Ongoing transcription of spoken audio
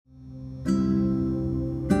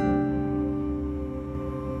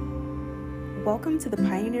Welcome to the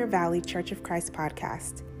Pioneer Valley Church of Christ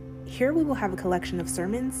podcast. Here we will have a collection of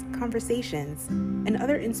sermons, conversations, and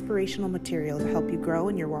other inspirational material to help you grow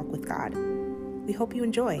in your walk with God. We hope you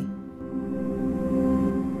enjoy.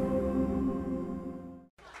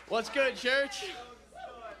 What's good, church?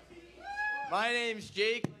 My name's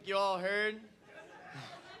Jake, you all heard.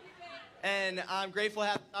 And I'm grateful to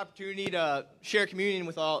have the opportunity to share communion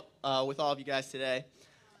with all of you guys today.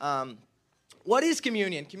 What is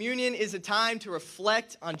communion? Communion is a time to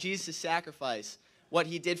reflect on Jesus' sacrifice, what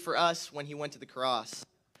he did for us when he went to the cross.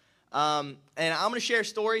 And I'm going to share a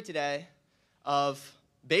story today of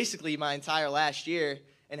basically my entire last year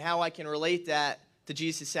and how I can relate that to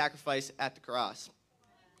Jesus' sacrifice at the cross.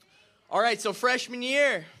 All right, so freshman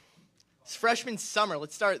year, it's freshman summer.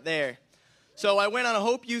 Let's start there. So I went on a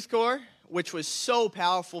Hope Youth Corps, which was so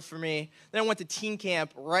powerful for me. Then I went to teen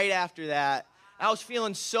camp right after that. I was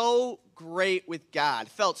feeling so great with God.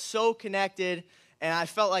 Felt so connected, and I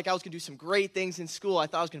felt like I was going to do some great things in school. I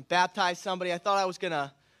thought I was going to baptize somebody. I thought I was going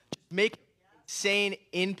to make an insane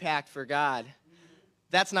impact for God.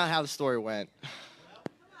 That's not how the story went.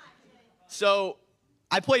 So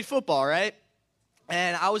I played football, right?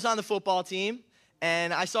 And I was on the football team,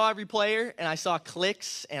 and I saw every player, and I saw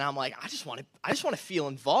cliques, and I'm like, I just want to feel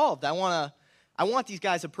involved. I want these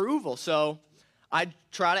guys' approval. So I'd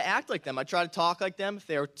try to act like them. I'd try to talk like them. If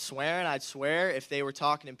they were swearing, I'd swear. If they were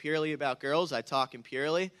talking impurely about girls, I'd talk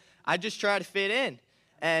impurely. I'd just try to fit in,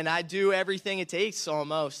 and I'd do everything it takes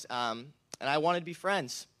almost, and I wanted to be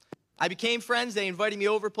friends. I became friends. They invited me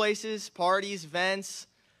over places, parties, events,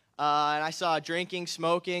 and I saw drinking,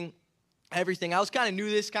 smoking, everything. I was kind of new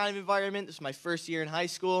to this kind of environment. This was my first year in high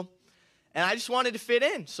school, and I just wanted to fit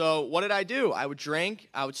in. So what did I do? I would drink.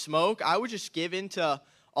 I would smoke. I would just give in to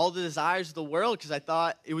all the desires of the world because I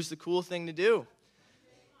thought it was the cool thing to do.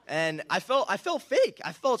 And I felt fake.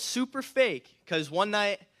 I felt super fake because one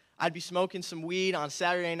night I'd be smoking some weed on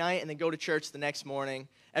Saturday night and then go to church the next morning.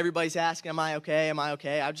 Everybody's asking, am I okay? Am I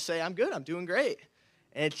okay? I'd just say, I'm good. I'm doing great.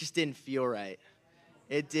 And it just didn't feel right.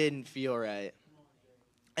 It didn't feel right.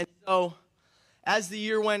 And so as the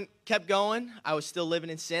year kept going, I was still living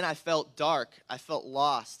in sin. I felt dark. I felt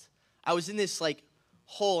lost. I was in this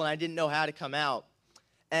hole and I didn't know how to come out.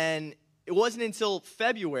 And it wasn't until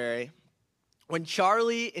February when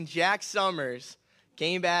Charlie and Jack Summers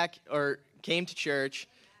came to church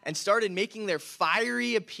and started making their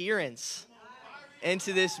fiery appearance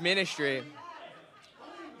into this ministry.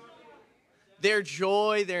 Their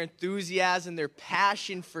joy, their enthusiasm, their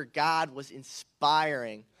passion for God was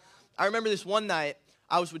inspiring. I remember this one night,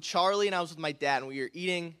 I was with Charlie and I was with my dad, and we were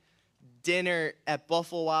eating dinner at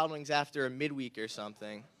Buffalo Wild Wings after a midweek or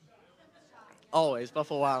something. Always,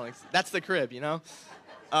 Buffalo Wild Wings. That's the crib, you know?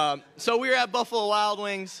 So we were at Buffalo Wild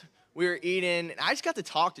Wings. We were eating. And I just got to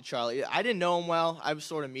talk to Charlie. I didn't know him well. I was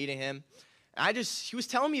sort of meeting him. And he was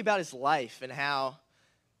telling me about his life and how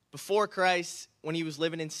before Christ, when he was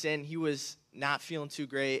living in sin, he was not feeling too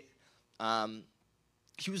great.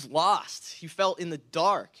 He was lost. He felt in the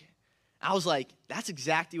dark. I was like, that's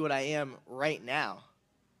exactly what I am right now.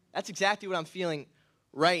 That's exactly what I'm feeling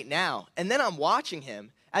right now. And then I'm watching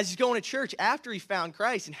him as he's going to church after he found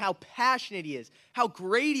Christ and how passionate he is, how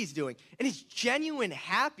great he's doing, and his genuine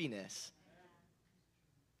happiness.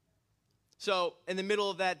 So in the middle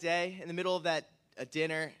of that day, in the middle of that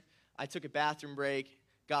dinner, I took a bathroom break,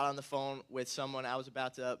 got on the phone with someone I was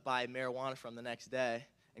about to buy marijuana from the next day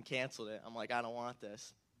and canceled it. I'm like, I don't want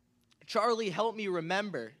this. Charlie helped me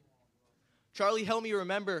remember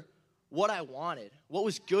what I wanted, what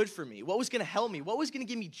was good for me, what was going to help me, what was going to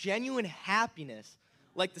give me genuine happiness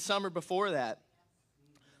like the summer before that.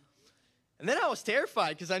 And then I was terrified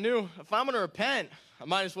because I knew if I'm going to repent, I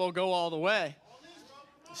might as well go all the way.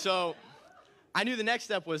 So I knew the next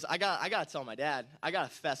step was I got to tell my dad. I got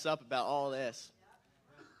to fess up about all this.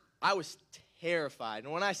 I was terrified.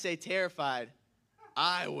 And when I say terrified,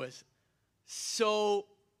 I was so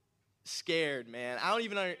scared, man.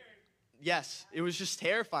 Yes, it was just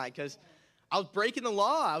terrifying because I was breaking the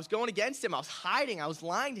law. I was going against him. I was hiding. I was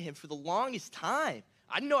lying to him for the longest time.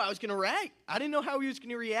 I didn't know how I was going to react. I didn't know how he was going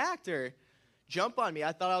to react or jump on me.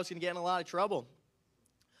 I thought I was going to get in a lot of trouble.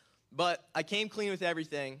 But I came clean with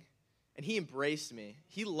everything, and he embraced me.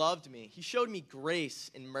 He loved me. He showed me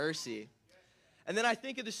grace and mercy. And then I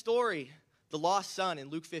think of the story, the lost son in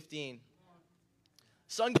Luke 15.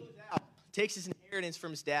 Son goes out, takes his inheritance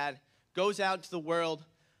from his dad, goes out into the world,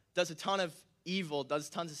 does a ton of evil, does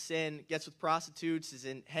tons of sin, gets with prostitutes, is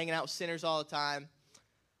hanging out with sinners all the time.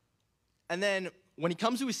 And then when he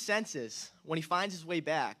comes to his senses, when he finds his way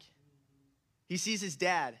back, he sees his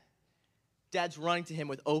dad. Dad's running to him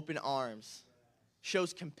with open arms.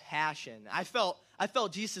 shows compassion. I felt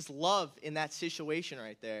Jesus' love in that situation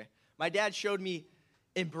right there. My dad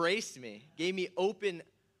embraced me, gave me open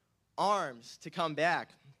arms to come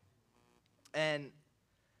back. And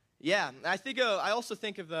yeah, I also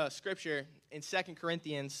think of the scripture in 2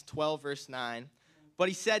 Corinthians 12, verse 9. But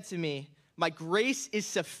he said to me, my grace is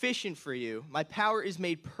sufficient for you. My power is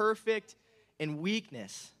made perfect in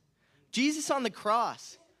weakness. Jesus on the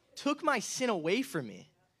cross took my sin away from me.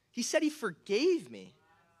 He said he forgave me.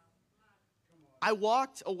 I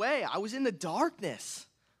walked away. I was in the darkness,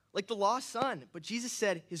 like the lost son. But Jesus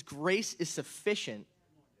said his grace is sufficient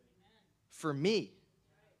for me.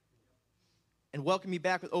 And welcomed me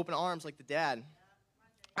back with open arms like the dad.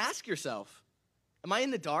 Ask yourself, am I in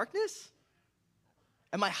the darkness?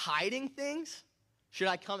 Am I hiding things? Should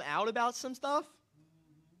I come out about some stuff?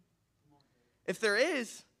 If there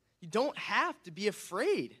is, you don't have to be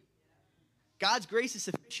afraid. God's grace is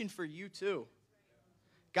sufficient for you too.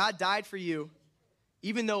 God died for you,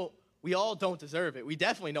 even though we all don't deserve it. We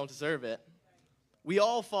definitely don't deserve it. We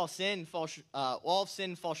all fall fall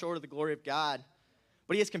short of the glory of God.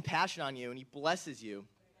 But he has compassion on you, and he blesses you.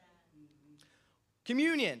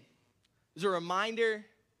 Communion is a reminder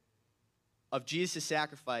of Jesus'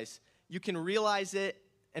 sacrifice. You can realize it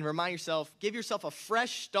and remind yourself, give yourself a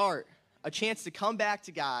fresh start, a chance to come back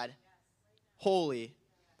to God holy,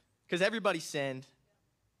 because everybody sinned.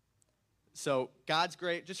 So God's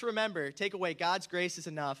grace, just remember, take away God's grace is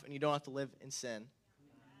enough, and you don't have to live in sin.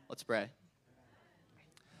 Let's pray.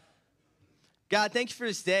 God, thanks for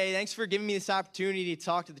this day. Thanks for giving me this opportunity to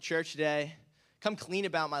talk to the church today. Come clean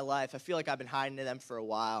about my life. I feel like I've been hiding to them for a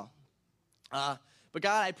while. But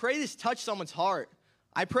God, I pray this touch someone's heart.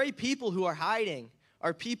 I pray people who are hiding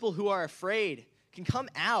or people who are afraid can come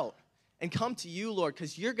out and come to you, Lord,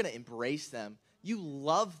 because you're going to embrace them. You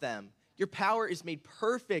love them. Your power is made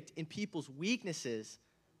perfect in people's weaknesses.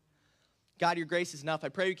 God, your grace is enough. I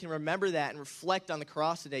pray we can remember that and reflect on the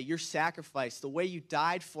cross today, your sacrifice, the way you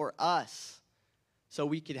died for us, so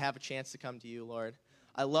we could have a chance to come to you, Lord.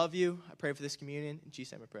 I love you. I pray for this communion. In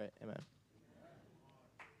Jesus' name I pray. Amen.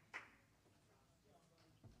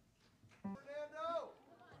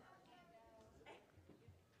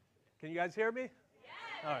 Can you guys hear me? Yes.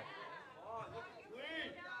 All right.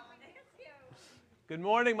 Good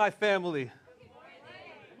morning, my family.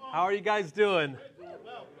 How are you guys doing?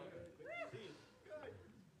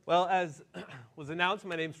 Well, as was announced,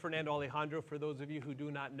 my name is Fernando Alejandro, for those of you who do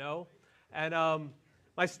not know. And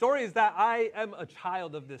my story is that I am a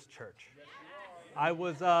child of this church. I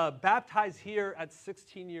was baptized here at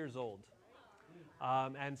 16 years old.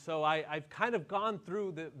 And so I've kind of gone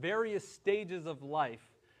through the various stages of life,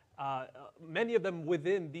 many of them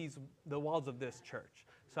within the walls of this church.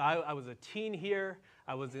 So I was a teen here.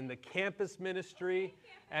 I was in the campus ministry,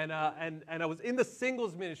 and I was in the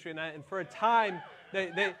singles ministry. And for a time,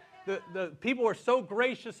 the people were so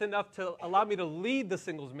gracious enough to allow me to lead the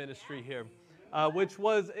singles ministry here, which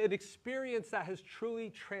was an experience that has truly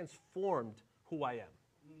transformed who I am.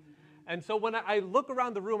 And so when I look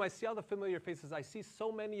around the room, I see all the familiar faces. I see so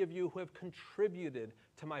many of you who have contributed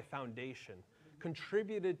to my foundation,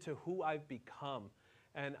 contributed to who I've become.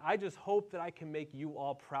 And I just hope that I can make you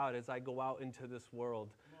all proud as I go out into this world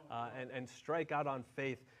and strike out on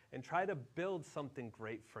faith and try to build something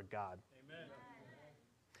great for God. Amen.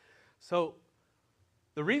 So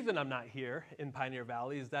the reason I'm not here in Pioneer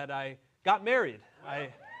Valley is that I got married. I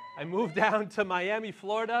moved down to Miami,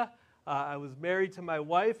 Florida. I was married to my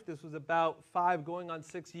wife. This was about 5 going on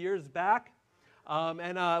 6 years back.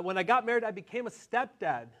 And when I got married, I became a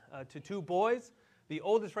stepdad to 2 boys. The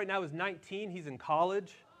oldest right now is 19. He's in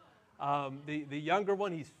college. The younger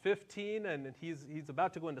one, he's 15, and he's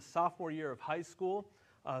about to go into sophomore year of high school.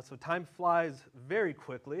 So time flies very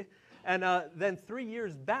quickly. And then 3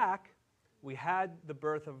 years back, we had the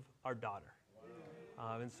birth of our daughter.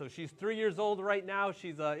 And so she's 3 years old right now.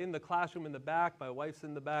 She's in the classroom in the back. My wife's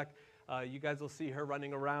in the back. You guys will see her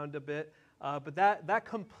running around a bit. But that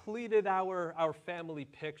completed our family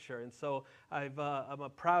picture. And so I'm a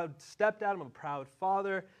proud stepdad. I'm a proud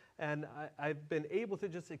father. And I've been able to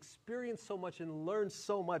just experience so much and learn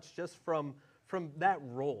so much just from that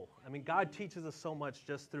role. I mean, God teaches us so much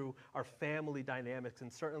just through our family dynamics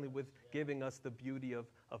and certainly with giving us the beauty of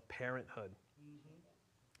parenthood.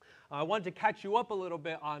 Mm-hmm. I wanted to catch you up a little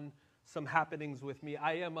bit on some happenings with me.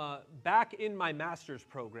 I am back in my master's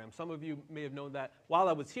program. Some of you may have known that while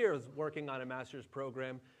I was here, I was working on a master's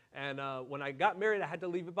program. And when I got married, I had to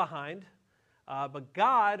leave it behind. But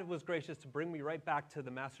God was gracious to bring me right back to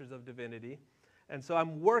the Master's of Divinity. And so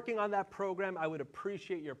I'm working on that program. I would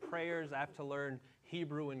appreciate your prayers. I have to learn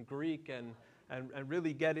Hebrew and Greek, and and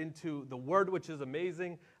really get into the Word, which is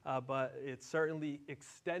amazing, but it's certainly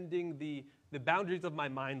extending the boundaries of my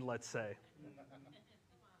mind, let's say.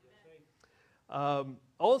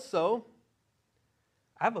 Also,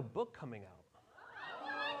 I have a book coming out.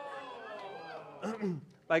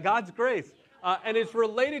 By God's grace. And it's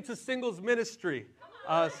related to singles ministry.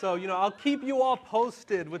 So, I'll keep you all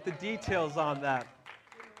posted with the details on that.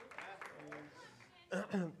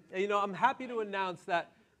 And, I'm happy to announce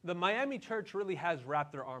that the Miami church really has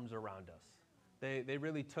wrapped their arms around us. They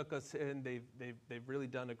really took us in. They've really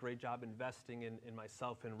done a great job investing in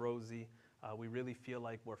myself and Rosie. We really feel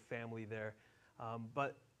like we're family there.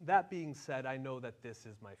 But that being said, I know that this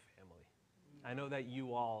is my family. I know that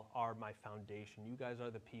you all are my foundation. You guys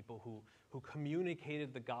are the people who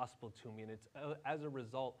communicated the gospel to me, and it's as a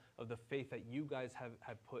result of the faith that you guys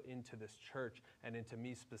have put into this church and into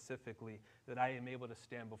me specifically that I am able to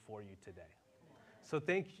stand before you today. So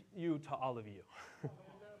thank you to all of you.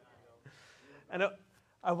 And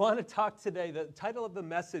I want to talk today, the title of the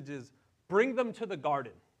message is Bring Them to the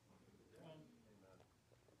Garden.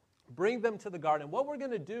 Bring them to the garden. What we're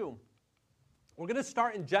going to do, we're going to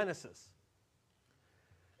start in Genesis.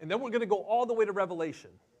 And then we're going to go all the way to Revelation.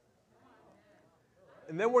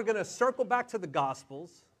 And then we're going to circle back to the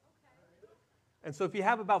Gospels. And so if you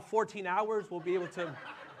have about 14 hours, we'll be able to...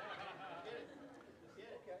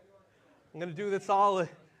 I'm going to do this all in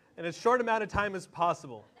as short amount of time as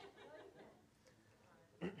possible.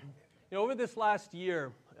 Over this last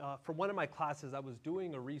year, for one of my classes, I was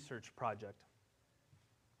doing a research project.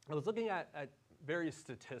 I was looking at various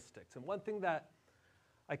statistics, and one thing that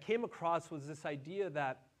I came across was this idea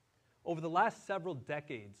that over the last several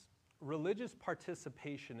decades, religious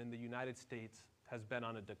participation in the United States has been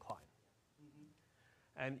on a decline.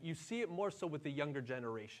 Mm-hmm. And you see it more so with the younger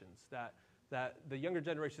generations, that the younger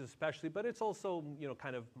generations especially, but it's also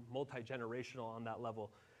kind of multi-generational on that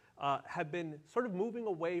level, have been sort of moving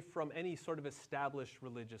away from any sort of established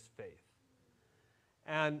religious faith.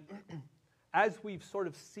 And as we've sort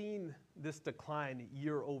of seen this decline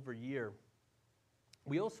year over year,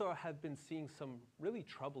 we also have been seeing some really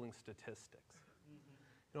troubling statistics.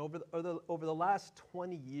 Mm-hmm. Over the last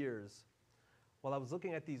 20 years, while I was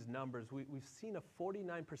looking at these numbers, we've seen a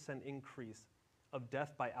 49% increase of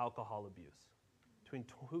death by alcohol abuse between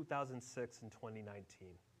 2006 and 2019.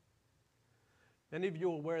 Many of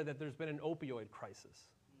you are aware that there's been an opioid crisis,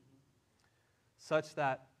 such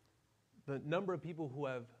that the number of people who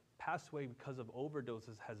have passed away because of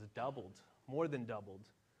overdoses has doubled, more than doubled,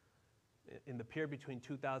 in the period between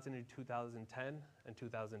 2000 and 2010 and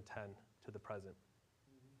 2010 to the present.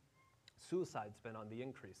 Suicide's been on the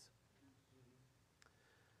increase.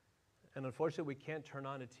 And unfortunately, we can't turn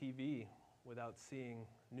on a TV without seeing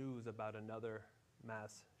news about another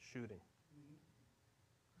mass shooting.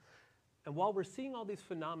 And while we're seeing all these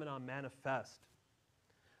phenomena manifest,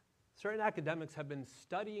 certain academics have been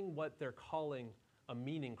studying what they're calling a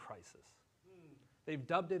meaning crisis. They've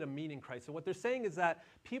dubbed it a meaning crisis. What they're saying is that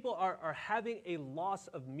people are having a loss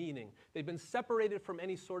of meaning. They've been separated from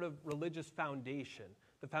any sort of religious foundation,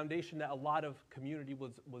 the foundation that a lot of community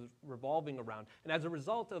was revolving around. And as a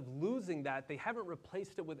result of losing that, they haven't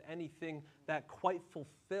replaced it with anything that quite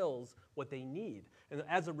fulfills what they need. And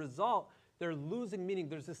as a result, they're losing meaning.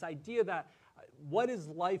 There's this idea that what is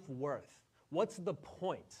life worth? What's the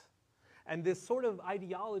point? And this sort of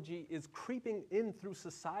ideology is creeping in through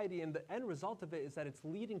society, and the end result of it is that it's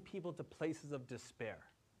leading people to places of despair.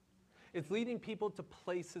 It's leading people to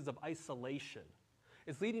places of isolation.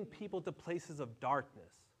 It's leading people to places of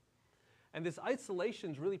darkness. And this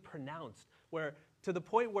isolation is really pronounced, where to the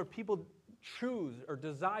point where people choose or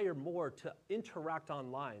desire more to interact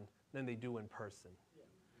online than they do in person.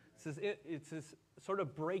 It's this sort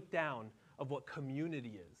of breakdown of what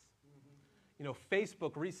community is.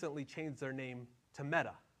 Facebook recently changed their name to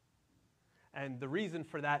Meta. And the reason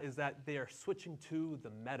for that is that they are switching to the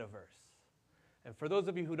metaverse. And for those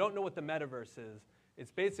of you who don't know what the metaverse is,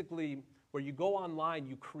 it's basically where you go online,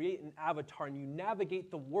 you create an avatar, and you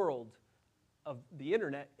navigate the world of the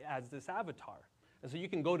internet as this avatar. And so you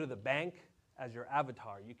can go to the bank as your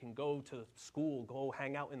avatar. You can go to school, go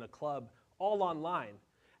hang out in a club, all online.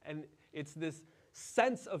 And it's this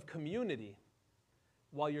sense of community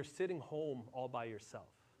while you're sitting home all by yourself.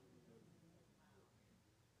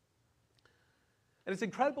 And it's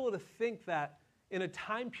incredible to think that in a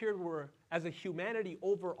time period where, as a humanity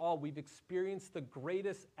overall, we've experienced the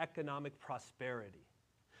greatest economic prosperity,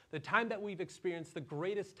 the time that we've experienced the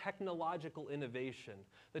greatest technological innovation,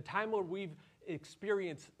 the time where we've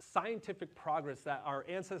experienced scientific progress that our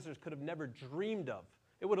ancestors could have never dreamed of.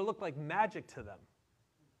 It would have looked like magic to them.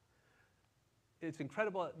 it's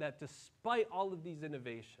incredible that despite all of these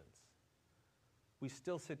innovations, we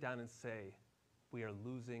still sit down and say we are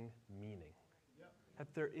losing meaning. Yep.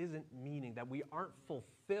 That there isn't meaning, that we aren't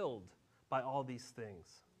fulfilled by all these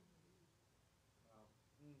things. Wow.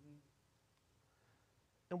 Mm-hmm.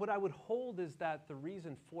 And what I would hold is that the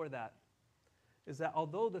reason for that is that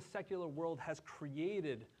although the secular world has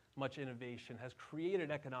created much innovation, has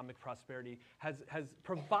created economic prosperity, has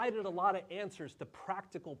provided a lot of answers to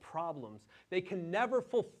practical problems, they can never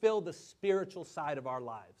fulfill the spiritual side of our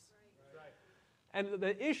lives. Right. And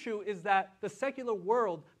the issue is that the secular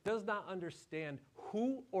world does not understand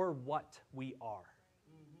who or what we are.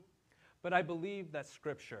 Mm-hmm. But I believe that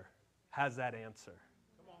Scripture has that answer.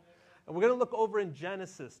 And we're going to look over in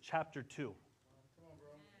Genesis chapter 2.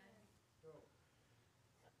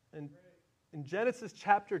 And in Genesis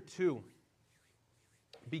chapter 2,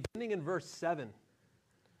 beginning in verse 7,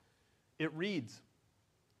 it reads,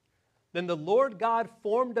 "Then the Lord God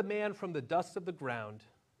formed a man from the dust of the ground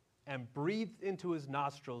and breathed into his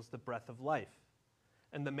nostrils the breath of life,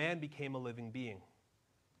 and the man became a living being.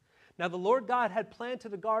 Now the Lord God had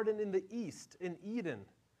planted a garden in the east, in Eden,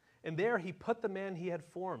 and there he put the man he had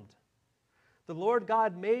formed. The Lord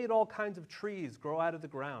God made all kinds of trees grow out of the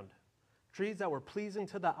ground, trees that were pleasing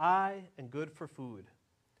to the eye and good for food.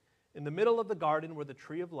 In the middle of the garden were the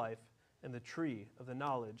tree of life and the tree of the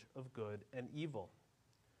knowledge of good and evil.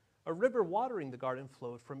 A river watering the garden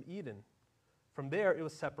flowed from Eden. From there it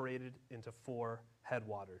was separated into 4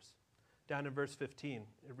 headwaters." Down in verse 15,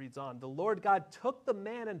 it reads on, "The Lord God took the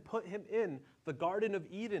man and put him in the Garden of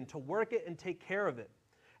Eden to work it and take care of it.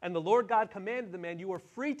 And the Lord God commanded the man, 'You are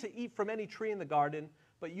free to eat from any tree in the garden,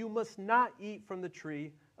 but you must not eat from the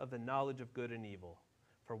tree of the knowledge of good and evil.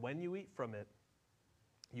 For when you eat from it,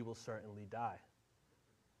 you will certainly die.'"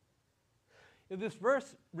 Now, this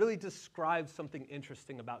verse really describes something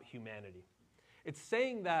interesting about humanity. It's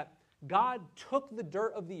saying that God took the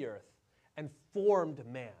dirt of the earth and formed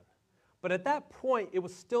man. But at that point, it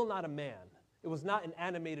was still not a man. It was not an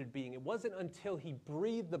animated being. It wasn't until he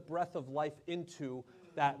breathed the breath of life into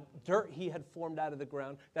that dirt he had formed out of the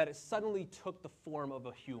ground that it suddenly took the form of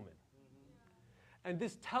a human. And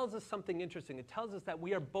this tells us something interesting. It tells us that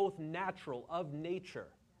we are both natural, of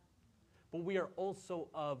nature, but we are also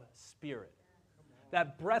of spirit.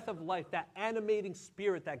 That breath of life, that animating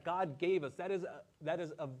spirit that God gave us, that is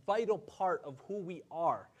a vital part of who we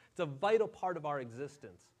are. It's a vital part of our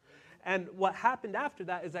existence. And what happened after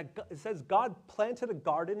that is that it says God planted a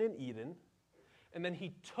garden in Eden, and then he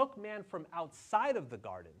took man from outside of the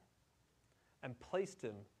garden and placed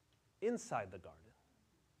him inside the garden.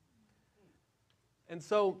 And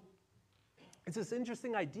so it's this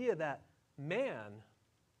interesting idea that man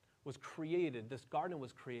was created, this garden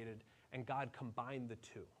was created, and God combined the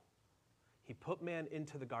two. He put man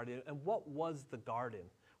into the garden. And what was the garden?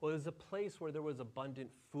 Well, it was a place where there was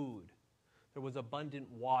abundant food. There was abundant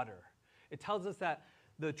water. It tells us that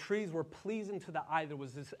the trees were pleasing to the eye. There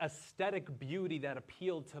was this aesthetic beauty that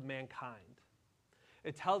appealed to mankind.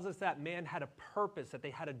 It tells us that man had a purpose, that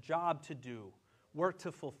they had a job to do, work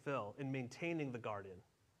to fulfill in maintaining the garden.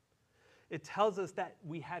 It tells us that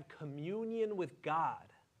we had communion with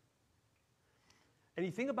God. And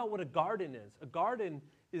you think about what a garden is. A garden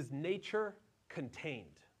is nature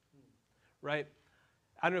contained, right?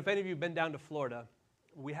 I don't know if any of you have been down to Florida.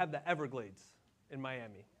 We have the Everglades in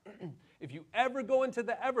Miami. If you ever go into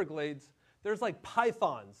the Everglades, there's like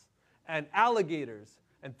pythons and alligators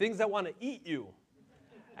and things that want to eat you.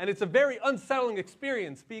 And it's a very unsettling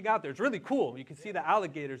experience being out there. It's really cool. You can see the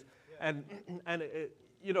alligators. And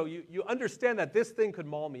you understand that this thing could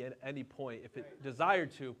maul me at any point if it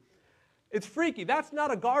desired to. It's freaky. That's not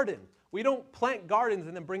a garden. We don't plant gardens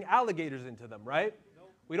and then bring alligators into them, right?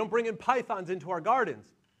 We don't bring in pythons into our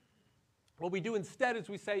gardens. What we do instead is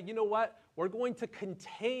we say, you know what? We're going to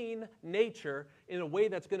contain nature in a way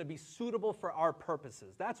that's going to be suitable for our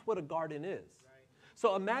purposes. That's what a garden is. Right.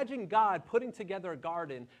 So imagine God putting together a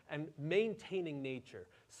garden and maintaining nature,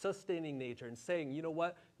 sustaining nature, and saying, you know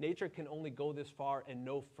what? Nature can only go this far and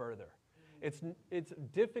no further. It's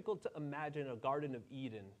difficult to imagine a Garden of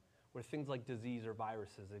Eden where things like disease or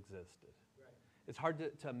viruses existed. Right. It's hard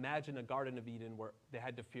to imagine a Garden of Eden where they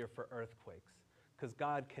had to fear for earthquakes, because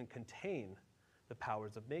God can contain the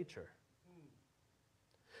powers of nature.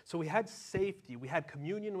 So we had safety, we had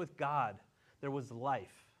communion with God, there was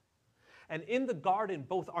life. And in the garden,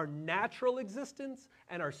 both our natural existence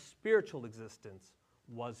and our spiritual existence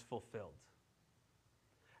was fulfilled.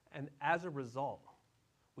 And as a result,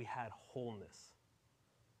 we had wholeness.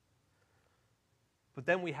 But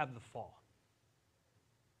then we have the fall.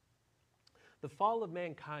 The fall of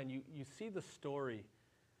mankind, you see the story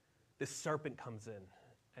this serpent comes in.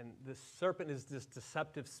 And this serpent is this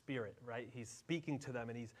deceptive spirit, right? He's speaking to them,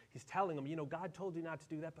 and he's telling them, God told you not to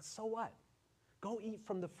do that, but so what? Go eat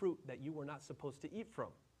from the fruit that you were not supposed to eat from.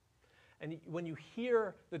 And when you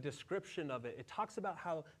hear the description of it, it talks about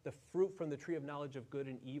how the fruit from the tree of knowledge of good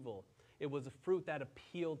and evil, it was a fruit that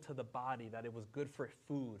appealed to the body, that it was good for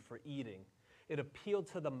food, for eating. It appealed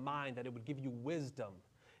to the mind, that it would give you wisdom.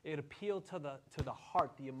 It appealed to the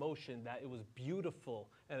heart, the emotion, that it was beautiful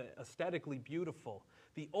and aesthetically beautiful.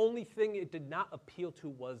 The only thing it did not appeal to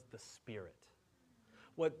was the spirit.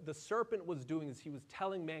 What the serpent was doing is he was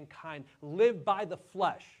telling mankind, live by the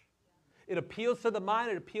flesh. It appeals to the mind,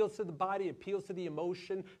 it appeals to the body, it appeals to the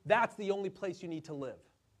emotion. That's the only place you need to live.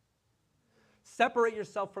 Separate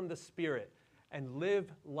yourself from the spirit and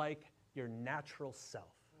live like your natural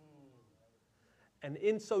self. And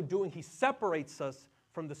in so doing, he separates us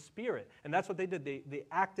from the spirit. And that's what they did. They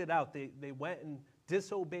acted out. They went and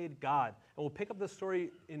disobeyed God. And we'll pick up the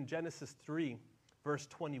story in Genesis 3, verse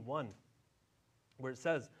 21, where it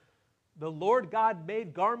says, the Lord God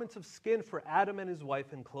made garments of skin for Adam and his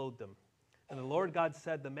wife and clothed them. And the Lord God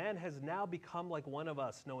said, the man has now become like one of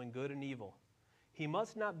us, knowing good and evil. He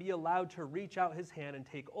must not be allowed to reach out his hand and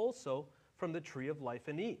take also from the tree of life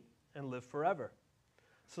and eat and live forever.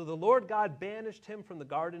 So the Lord God banished him from the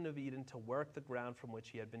Garden of Eden to work the ground from which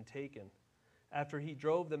he had been taken. After he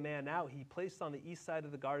drove the man out, he placed on the east side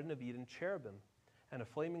of the Garden of Eden cherubim and a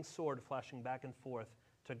flaming sword flashing back and forth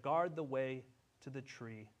to guard the way to the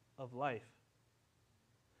tree of life.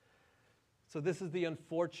 So this is the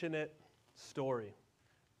unfortunate story.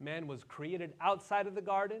 Man was created outside of the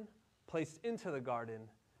garden, placed into the garden,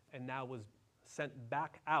 and now was sent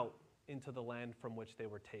back out into the land from which they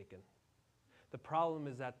were taken. The problem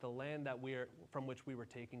is that the land from which we were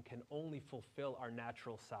taken can only fulfill our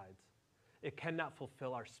natural sides. It cannot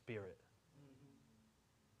fulfill our spirit.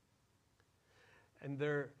 And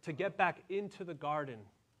to get back into the garden,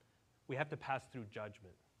 we have to pass through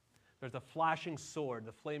judgment. There's a flashing sword,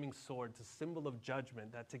 the flaming sword. It's a symbol of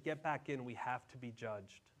judgment, that to get back in, we have to be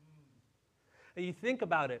judged. And you think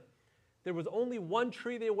about it, there was only one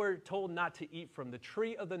tree they were told not to eat from, the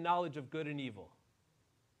tree of the knowledge of good and evil.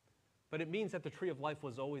 But it means that the tree of life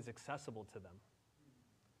was always accessible to them.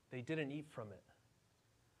 They didn't eat from it.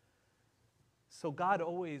 So God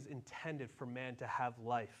always intended for man to have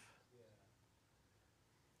life.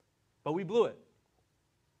 But we blew it.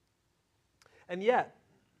 And yet,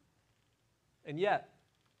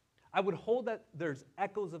 I would hold that there's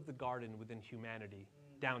echoes of the garden within humanity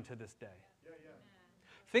down to this day.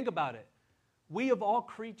 Think about it. We of all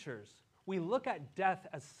creatures, we look at death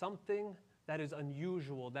as something that is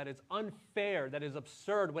unusual, that is unfair, that is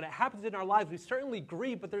absurd. When it happens in our lives, we certainly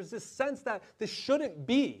grieve, but there's this sense that this shouldn't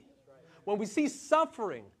be. When we see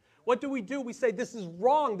suffering, what do? We say, this is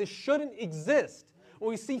wrong, this shouldn't exist. When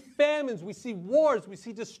we see famines, we see wars, we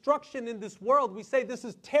see destruction in this world, we say, this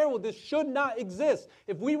is terrible, this should not exist.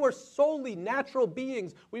 If we were solely natural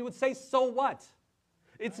beings, we would say, so what?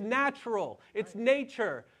 It's natural, it's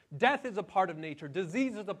nature. Death is a part of nature,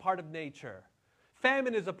 disease is a part of nature.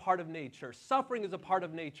 Famine is a part of nature. Suffering is a part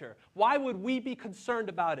of nature. Why would we be concerned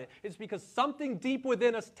about it? It's because something deep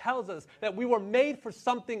within us tells us that we were made for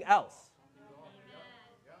something else.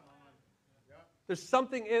 There's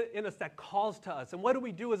something in us that calls to us. And what do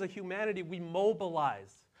we do as a humanity? We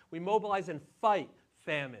mobilize. We mobilize and fight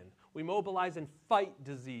famine. We mobilize and fight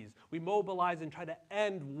disease. We mobilize and try to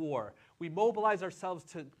end war. We mobilize ourselves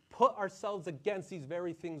to put ourselves against these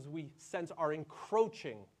very things we sense are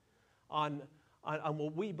encroaching on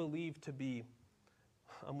what we believe to be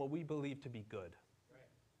good.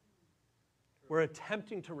 We're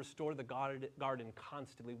attempting to restore the garden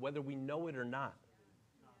constantly, whether we know it or not.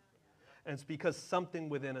 And it's because something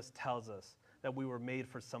within us tells us that we were made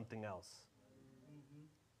for something else.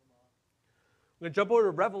 We're going to jump over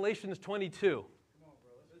to Revelation 22.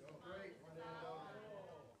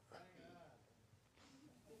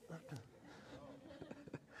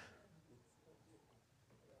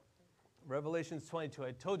 Revelation 22.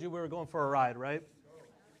 I told you we were going for a ride, right?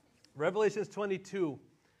 Revelation 22,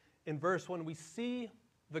 in verse 1, we see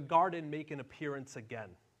the garden make an appearance again.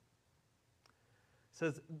 It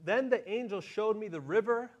says, then the angel showed me the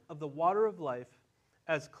river of the water of life,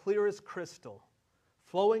 as clear as crystal,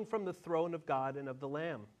 flowing from the throne of God and of the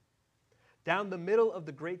Lamb. Down the middle of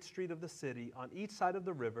the great street of the city, on each side of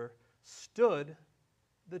the river, stood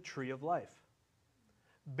the tree of life,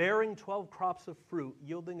 bearing 12 crops of fruit,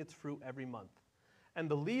 yielding its fruit every month. And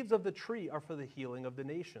the leaves of the tree are for the healing of the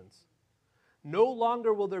nations. No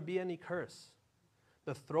longer will there be any curse.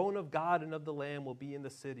 The throne of God and of the Lamb will be in the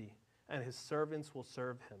city, and his servants will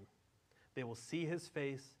serve him. They will see his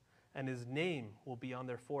face, and his name will be on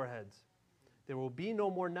their foreheads. There will be no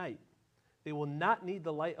more night. They will not need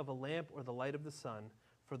the light of a lamp or the light of the sun,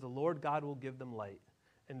 for the Lord God will give them light,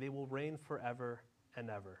 and they will reign forever and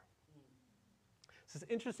ever. It's this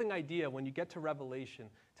interesting idea when you get to Revelation.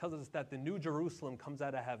 It tells us that the New Jerusalem comes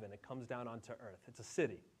out of heaven. It comes down onto earth. It's a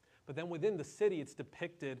city. But then within the city, it's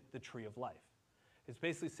depicted the tree of life. It's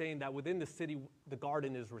basically saying that within the city, the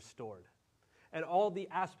garden is restored. And all the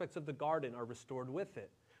aspects of the garden are restored with it.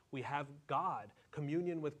 We have God,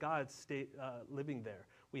 communion with God living there.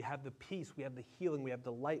 We have the peace, we have the healing, we have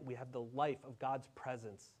the light, we have the life of God's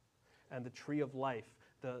presence. And the tree of life,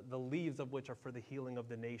 the leaves of which are for the healing of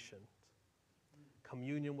the nations.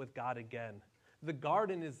 Communion with God again. The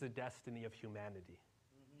garden is the destiny of humanity.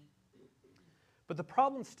 But the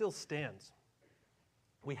problem still stands.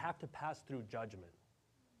 We have to pass through judgment.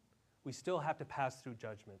 We still have to pass through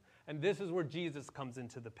judgment. And this is where Jesus comes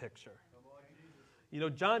into the picture. You know,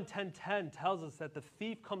 John 10:10 tells us that the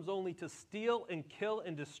thief comes only to steal and kill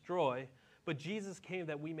and destroy, but Jesus came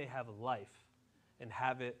that we may have life and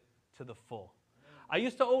have it to the full. I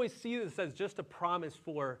used to always see this as just a promise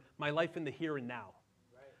for my life in the here and now.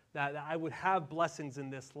 That I would have blessings in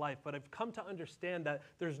this life, but I've come to understand that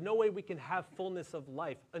there's no way we can have fullness of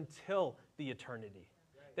life until the eternity.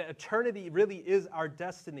 That eternity really is our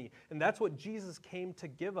destiny, and that's what Jesus came to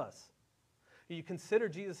give us. You consider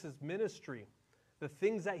Jesus' ministry, the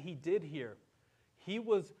things that he did here.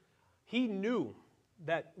 He knew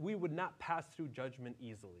that we would not pass through judgment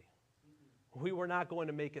easily. We were not going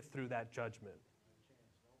to make it through that judgment.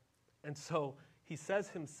 And so he says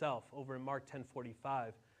himself over in Mark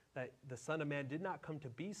 10:45 that the Son of Man did not come to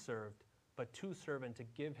be served, but to serve and to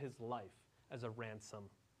give his life as a ransom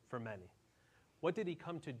for many. What did he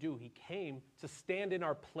come to do? He came to stand in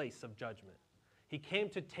our place of judgment. He came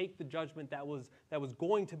to take the judgment that was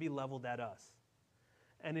going to be leveled at us.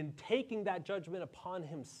 And in taking that judgment upon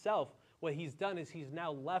himself, what he's done is he's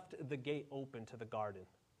now left the gate open to the garden.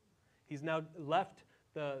 He's now left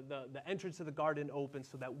the entrance to the garden open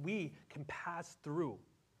so that we can pass through.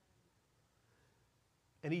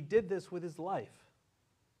 And he did this with his life.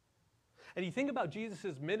 And you think about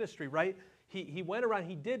Jesus' ministry, right? He went around,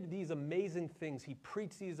 he did these amazing things. He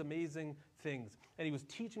preached these amazing things. And he was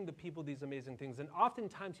teaching the people these amazing things. And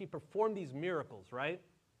oftentimes he performed these miracles, right?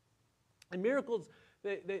 And miracles,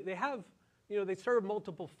 they have, they serve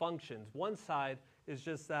multiple functions. One side is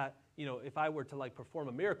just that, if I were to perform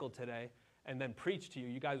a miracle today and then preach to you,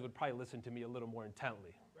 you guys would probably listen to me a little more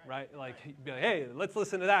intently. Right? He'd be like, hey, let's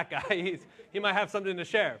listen to that guy. He might have something to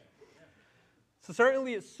share. So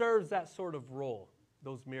certainly it serves that sort of role,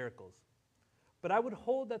 those miracles. But I would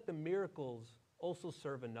hold that the miracles also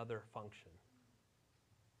serve another function.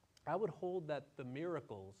 I would hold that the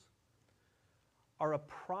miracles are a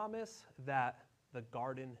promise that the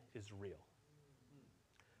garden is real.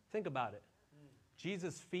 Think about it.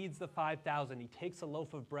 Jesus feeds the 5,000. He takes a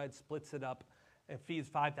loaf of bread, splits it up, and feeds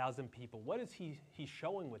 5,000 people. What is he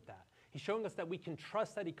showing with that? He's showing us that we can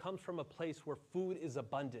trust that he comes from a place where food is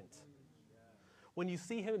abundant. When you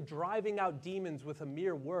see him driving out demons with a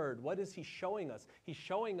mere word, what is he showing us? He's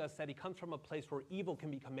showing us that he comes from a place where evil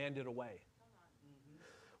can be commanded away.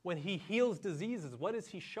 When he heals diseases, what is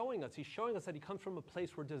he showing us? He's showing us that he comes from a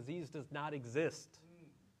place where disease does not exist.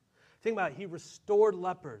 Think about it. He restored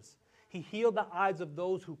lepers. He healed the eyes of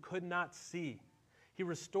those who could not see. He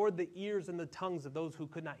restored the ears and the tongues of those who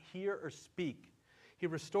could not hear or speak. He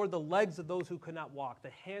restored the legs of those who could not walk, the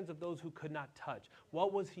hands of those who could not touch.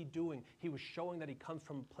 What was he doing? He was showing that he comes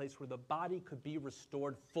from a place where the body could be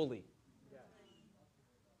restored fully. Yeah.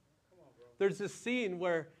 There's this scene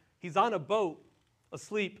where he's on a boat,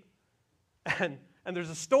 asleep, and there's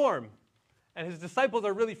a storm. And his disciples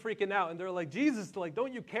are really freaking out. And they're like, Jesus,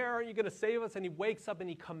 don't you care? Aren't you going to save us? And he wakes up and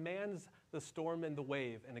he commands the storm and the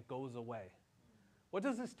wave, and it goes away. What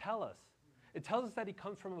does this tell us? It tells us that he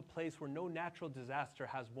comes from a place where no natural disaster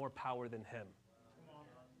has more power than him.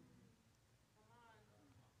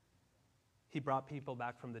 He brought people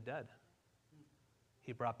back from the dead.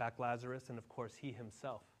 He brought back Lazarus, and of course, he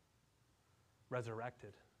himself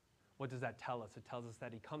resurrected. What does that tell us? It tells us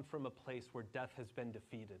that he comes from a place where death has been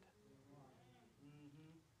defeated.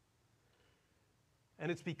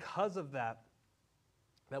 And it's because of that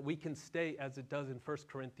we can stay, as it does in 1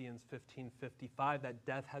 Corinthians 15:55, that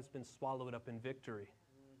death has been swallowed up in victory.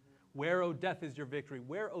 Where, O death, is your victory?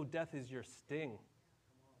 Where, O death, is your sting?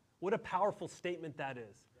 What a powerful statement that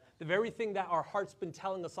is. The very thing that our heart's been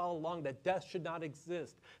telling us all along, that death should not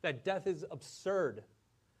exist, that death is absurd,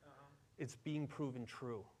 it's being proven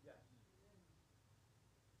true.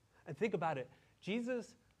 And think about it.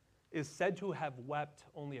 Jesus is said to have wept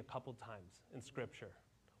only a couple times in Scripture.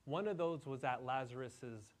 One of those was at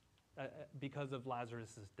because of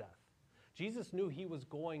Lazarus' death. Jesus knew he was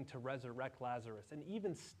going to resurrect Lazarus, and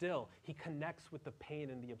even still, he connects with the pain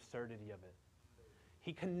and the absurdity of it.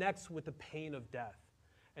 He connects with the pain of death,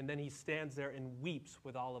 and then he stands there and weeps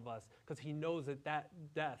with all of us because he knows that that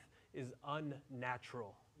death is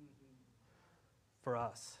unnatural for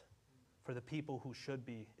us, for the people who should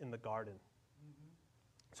be in the garden.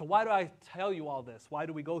 So why do I tell you all this? Why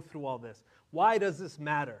do we go through all this? Why does this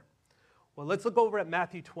matter? Well, let's look over at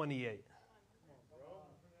Matthew 28.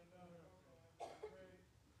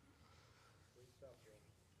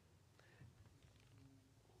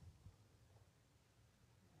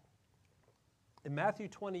 In Matthew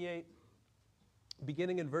 28,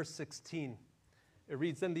 beginning in verse 16, it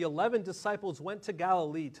reads, "Then the 11 disciples went to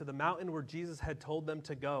Galilee, to the mountain where Jesus had told them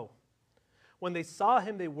to go. When they saw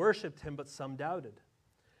him, they worshipped him, but some doubted.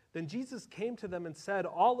 Then Jesus came to them and said,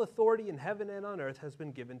 'All authority in heaven and on earth has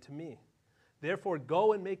been given to me. Therefore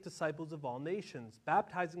go and make disciples of all nations,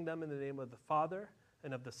 baptizing them in the name of the Father,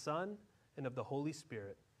 and of the Son, and of the Holy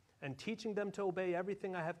Spirit, and teaching them to obey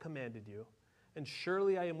everything I have commanded you. And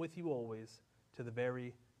surely I am with you always, to the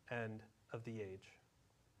very end of the age.'"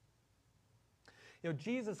 You know,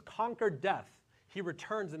 Jesus conquered death. He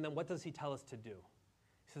returns, and then what does he tell us to do?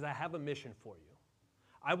 He says, "I have a mission for you.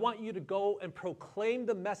 I want you to go and proclaim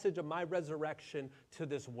the message of my resurrection to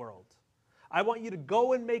this world. I want you to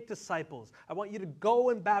go and make disciples. I want you to go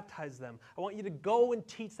and baptize them. I want you to go and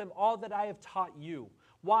teach them all that I have taught you."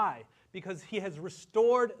 Why? Because he has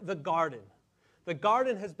restored the garden. The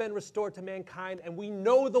garden has been restored to mankind, and we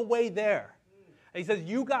know the way there. And he says,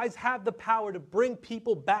 you guys have the power to bring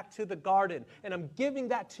people back to the garden, and I'm giving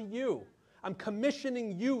that to you. I'm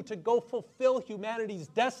commissioning you to go fulfill humanity's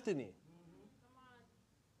destiny.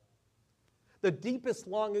 The deepest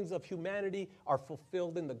longings of humanity are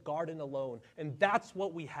fulfilled in the garden alone, and that's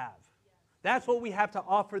what we have. That's what we have to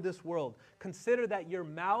offer this world. Consider that your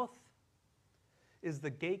mouth is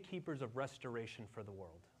the gatekeepers of restoration for the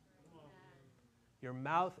world. Your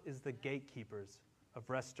mouth is the gatekeepers of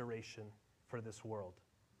restoration for this world.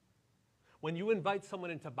 When you invite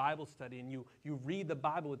someone into Bible study and you read the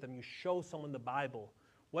Bible with them, you show someone the Bible,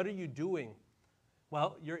 what are you doing?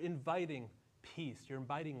 Well, you're inviting peace, you're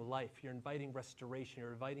inviting life, you're inviting restoration,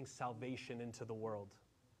 you're inviting salvation into the world.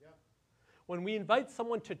 Yep. When we invite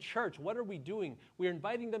someone to church, what are we doing? We're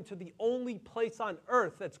inviting them to the only place on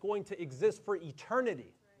earth that's going to exist for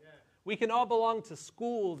eternity. Yeah. We can all belong to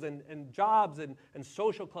schools and jobs and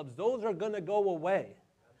social clubs. Those are going to go away.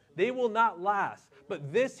 They will not last.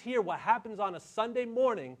 But this here, what happens on a Sunday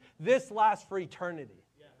morning, this lasts for eternity.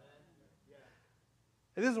 Yeah. Yeah.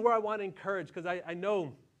 And this is where I want to encourage, because I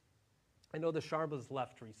know the Sharbas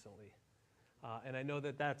left recently. And I know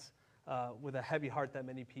that that's with a heavy heart that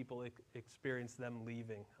many people experience them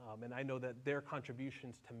leaving. And I know that their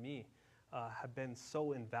contributions to me have been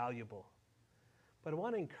so invaluable. But I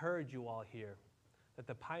want to encourage you all here that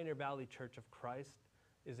the Pioneer Valley Church of Christ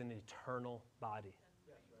is an eternal body.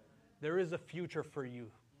 There is a future for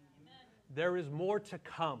you. There is more to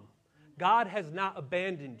come. God has not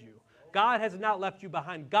abandoned you. God has not left you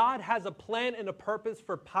behind. God has a plan and a purpose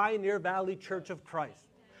for Pioneer Valley Church of Christ.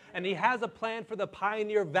 And he has a plan for the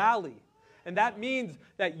Pioneer Valley. And that means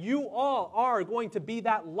that you all are going to be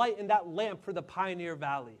that light and that lamp for the Pioneer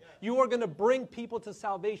Valley. You are going to bring people to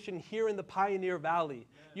salvation here in the Pioneer Valley.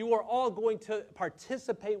 You are all going to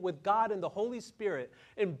participate with God and the Holy Spirit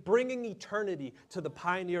in bringing eternity to the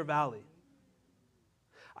Pioneer Valley.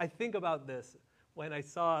 I think about this when I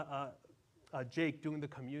saw Jake doing the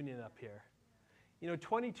communion up here. You know,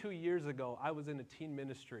 22 years ago, I was in a teen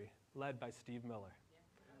ministry led by Steve Miller,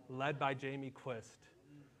 led by Jamie Quist.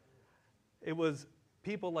 It was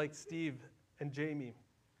people like Steve and Jamie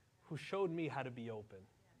who showed me how to be open.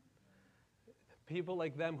 People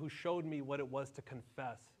like them who showed me what it was to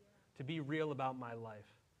confess, to be real about my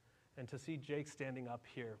life. And to see Jake standing up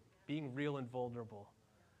here, being real and vulnerable.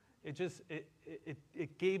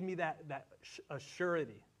 It gave me that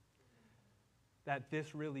assurity that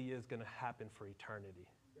this really is going to happen for eternity.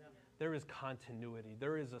 There is continuity.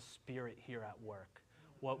 There is a spirit here at work.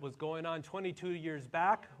 What was going on 22 years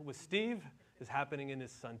back with Steve is happening in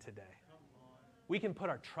his son today. We can put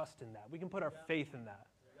our trust in that. We can put our faith in that.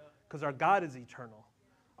 Because our God is eternal.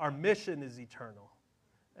 Our mission is eternal.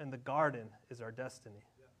 And the garden is our destiny.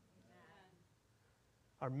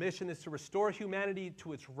 Our mission is to restore humanity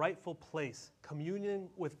to its rightful place, communion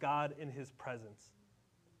with God in his presence.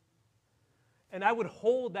 And I would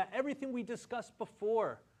hold that everything we discussed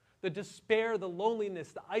before, the despair, the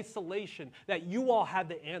loneliness, the isolation, that you all have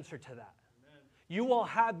the answer to that. Amen. You will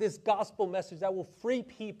have this gospel message that will free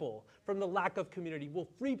people from the lack of community, will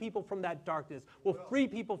free people from that darkness, will free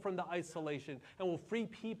people from the isolation, and will free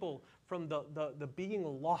people from the being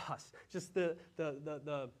lost. Just the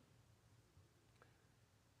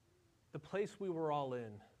place we were all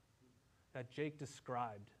in that Jake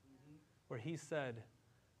described, where he said,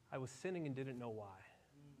 I was sinning and didn't know why.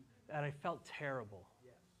 And I felt terrible.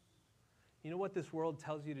 You know what this world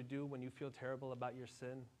tells you to do when you feel terrible about your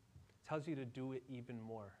sin? It tells you to do it even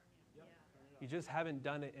more. You just haven't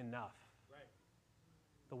done it enough.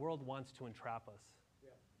 The world wants to entrap us.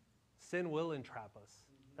 Sin will entrap us.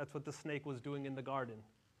 That's what the snake was doing in the garden.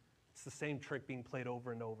 It's the same trick being played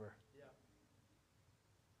over and over.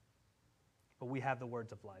 But we have the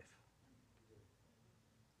words of life.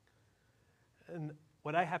 And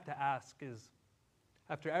what I have to ask is,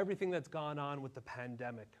 after everything that's gone on with the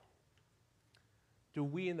pandemic, do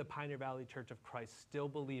we in the Pioneer Valley Church of Christ still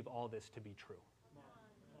believe all this to be true?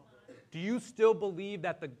 Do you still believe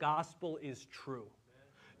that the gospel is true?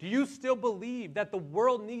 Do you still believe that the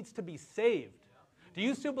world needs to be saved? Do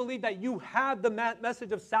you still believe that you have the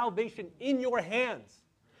message of salvation in your hands?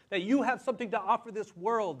 That you have something to offer this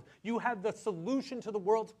world? You have the solution to the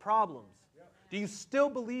world's problems? Do you still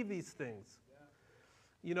believe these things?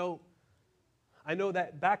 You know, I know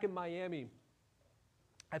that back in Miami,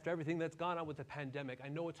 after everything that's gone on with the pandemic, I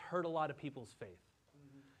know it's hurt a lot of people's faith.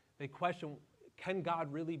 They question, can God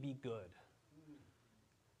really be good?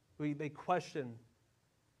 They question,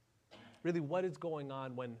 really, what is going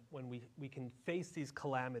on when we can face these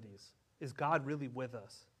calamities? Is God really with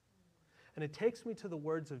us? And it takes me to the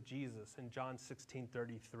words of Jesus in John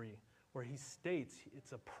 16:33, where he states,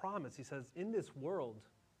 it's a promise. He says, in this world,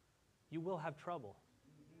 you will have trouble.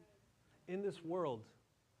 In this world,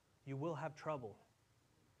 you will have trouble.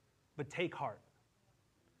 But take heart.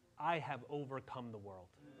 I have overcome the world.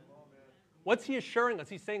 What's he assuring us?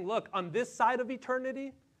 He's saying, look, on this side of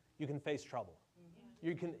eternity, you can face trouble.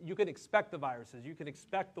 You can expect the viruses. You can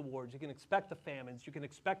expect the wars. You can expect the famines. You can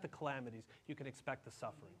expect the calamities. You can expect the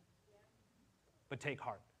suffering. But take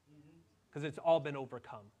heart, because it's all been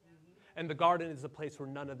overcome. And the garden is a place where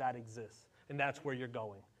none of that exists. And that's where you're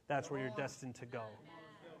going. That's where you're destined to go.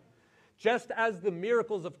 Just as the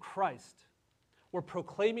miracles of Christ were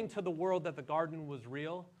proclaiming to the world that the garden was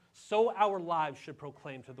real, so our lives should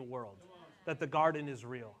proclaim to the world that the garden is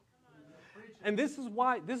real. And this is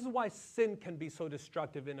why sin can be so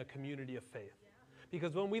destructive in a community of faith.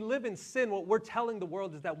 Because when we live in sin, what we're telling the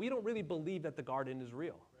world is that we don't really believe that the garden is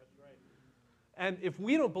real. And if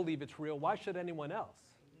we don't believe it's real, why should anyone else?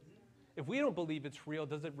 If we don't believe it's real,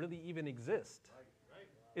 does it really even exist?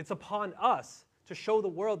 It's upon us to show the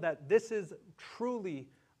world that this is truly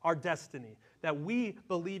our destiny, that we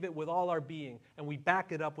believe it with all our being, and we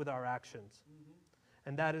back it up with our actions.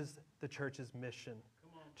 And that is the church's mission,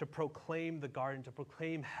 to proclaim the garden, to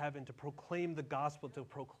proclaim heaven, to proclaim the gospel, to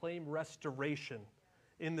proclaim restoration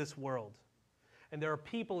in this world. And there are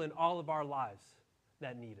people in all of our lives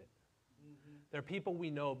that need it. There are people we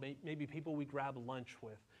know, maybe people we grab lunch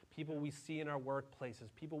with, people we see in our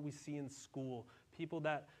workplaces, people we see in school, people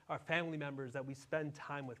that are family members that we spend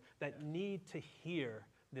time with that need to hear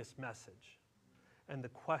this message. And the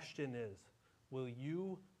question is, will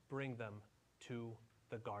you bring them to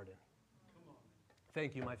the garden?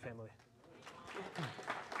 Thank you, my family.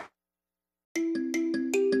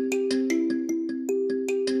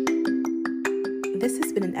 This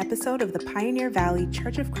has been an episode of the Pioneer Valley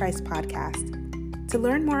Church of Christ podcast. To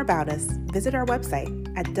learn more about us, visit our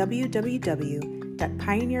website at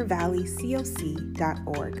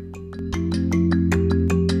www.pioneervalleycoc.org.